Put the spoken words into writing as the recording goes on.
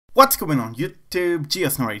What's going on YouTube?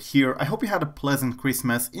 GeoSn here. I hope you had a pleasant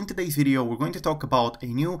Christmas. In today's video we're going to talk about a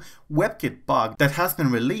new WebKit bug that has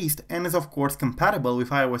been released and is of course compatible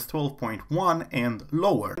with iOS 12.1 and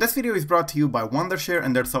lower. This video is brought to you by Wondershare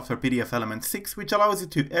and their software PDF Element 6, which allows you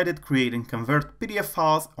to edit, create and convert PDF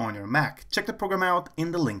files on your Mac. Check the program out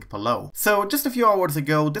in the link below. So just a few hours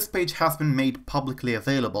ago this page has been made publicly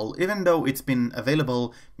available, even though it's been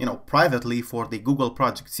available, privately for the Google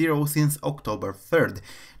Project Zero since October 3rd.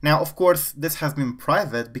 Now, of course, this has been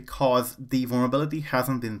private because the vulnerability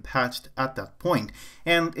hasn't been patched at that point,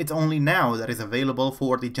 and it's only now that it's available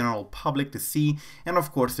for the general public to see and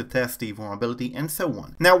of course to test the vulnerability and so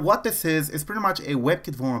on. Now, what this is pretty much a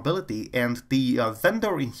WebKit vulnerability, and the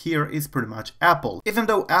vendor in here is pretty much Apple. Even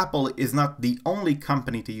though Apple is not the only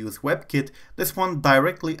company to use WebKit, this one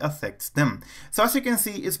directly affects them. So as you can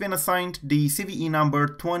see, it's been assigned the CVE number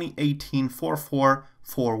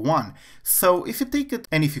 2018-4441. So if you take it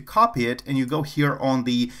and if you copy it and you go here on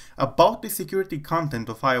the about the security content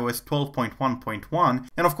of iOS 12.1.1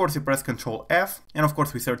 and of course you press Ctrl F and of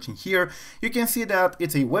course we search in here, you can see that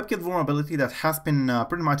it's a WebKit vulnerability that has been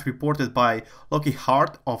pretty much reported by Loki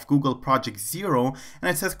Hart of Google Project Zero, and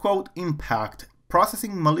it says, quote, impact.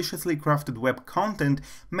 Processing maliciously crafted web content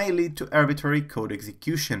may lead to arbitrary code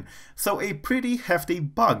execution. So a pretty hefty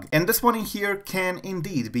bug. And this one in here can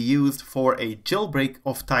indeed be used for a jailbreak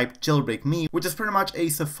of type Jailbreak-Me, which is pretty much a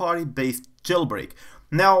Safari-based jailbreak.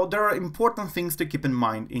 Now, there are important things to keep in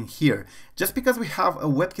mind in here. Just because we have a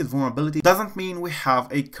WebKit vulnerability doesn't mean we have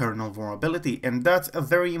a kernel vulnerability, and that's a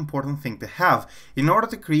very important thing to have. In order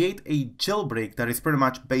to create a jailbreak that is pretty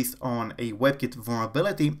much based on a WebKit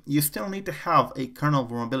vulnerability, you still need to have a kernel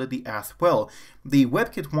vulnerability as well. The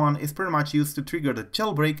WebKit one is pretty much used to trigger the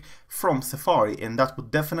jailbreak from Safari, and that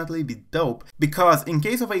would definitely be dope, because in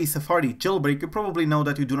case of a Safari jailbreak, you probably know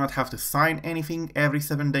that you do not have to sign anything every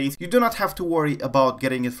 7 days. You do not have to worry about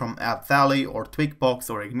getting it from App Valley or Twigbox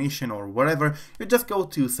or Ignition or whatever. You just go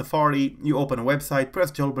to Safari, you open a website,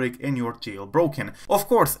 press jailbreak and you're jailbroken. Of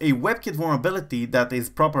course, a WebKit vulnerability that is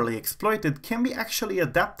properly exploited can be actually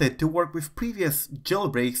adapted to work with previous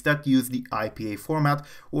jailbreaks that use the IPA format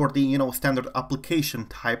or the standard application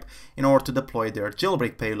type in order to deploy their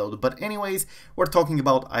jailbreak payload. But anyways, we're talking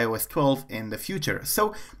about iOS 12 in the future.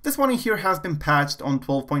 So this one in here has been patched on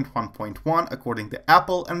 12.1.1 according to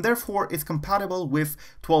Apple, and therefore is compatible with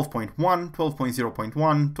 12.1,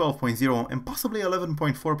 12.0.1, 12.0 and possibly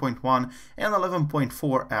 11.4.1 and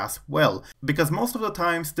 11.4 as well, because most of the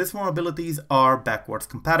times these vulnerabilities are backwards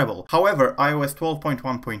compatible. However, iOS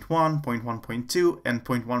 12.1.1, 0.1.2 and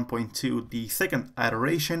 0.1.2, the second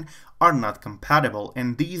iteration, are not compatible,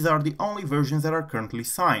 and these are the only versions that are currently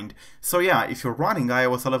signed. So yeah, if you're running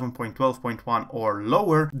iOS 11.12.1 or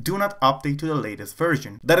lower, do not update to the latest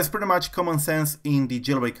version. That is pretty much common sense in the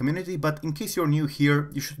jailbreak community, but in case you're new here,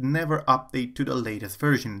 you should never update to the latest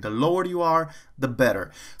version. The lower you are, the better.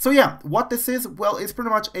 So yeah, what this is, well, it's pretty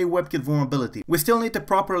much a WebKit vulnerability. We still need to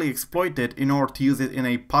properly exploit it in order to use it in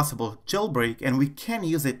a possible jailbreak, and we can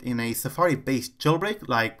use it in a Safari-based jailbreak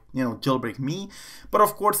like Jailbreak-Me, but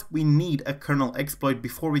of course we need a kernel exploit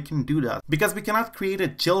before we can do that, because we cannot create a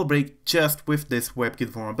jailbreak just with this WebKit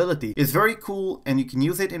vulnerability. It's very cool and you can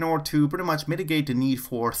use it in order to pretty much mitigate the need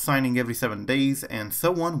for signing every 7 days and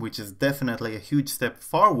so on, which is definitely a huge step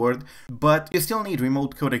forward, but you still need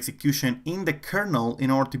remote code execution in the kernel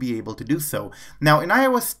in order to be able to do so. Now in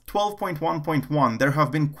iOS 12.1.1 there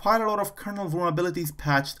have been quite a lot of kernel vulnerabilities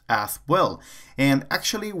patched as well, and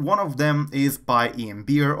actually one of them is by Ian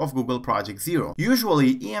Beer of Google Project Zero.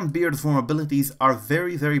 Usually Ian Beer's vulnerabilities are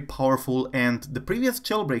very powerful, and the previous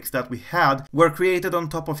jailbreaks that we had were created on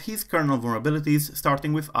top of his kernel vulnerabilities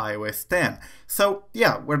starting with iOS 10. So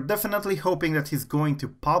yeah, we're definitely hoping that he's going to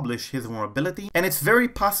publish his vulnerability, and it's very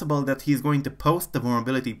possible that he's going to post the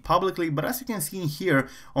vulnerability publicly, but as you can see here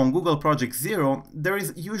on Google Project Zero, there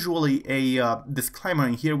is usually a disclaimer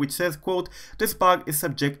in here which says, quote, this bug is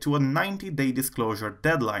subject to a 90-day disclosure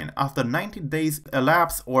deadline. After 90 days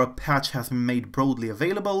elapse or a patch has been made broadly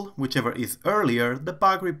available, whichever is earlier, the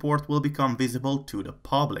bug report will become visible to the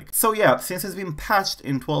public. So yeah, since it's been patched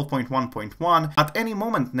in 12.1.1, at any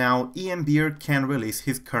moment now Ian Beer can release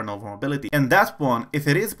his kernel vulnerability. And that one, if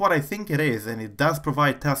it is what I think it is, and it does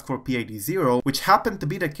provide task for PID0, which happened to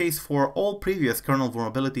be the case for all previous kernel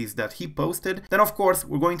vulnerabilities that he posted, then of course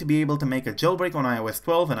we're going to be able to make a jailbreak on iOS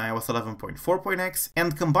 12 and iOS 11.4.x,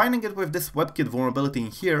 and combining it with this WebKit vulnerability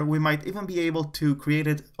in here, we might even be able to create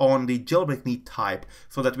it on the Jailbreak-Me type,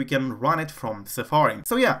 so that we can run it from Safari.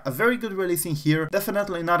 So yeah, a very good release in here,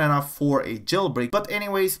 definitely not enough for a jailbreak, but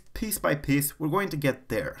anyways, piece by piece, we're going to get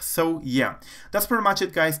there. So yeah, that's pretty much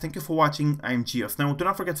it guys, thank you for watching, I'm Gios. Now do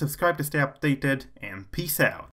not forget to subscribe to stay updated, and peace out.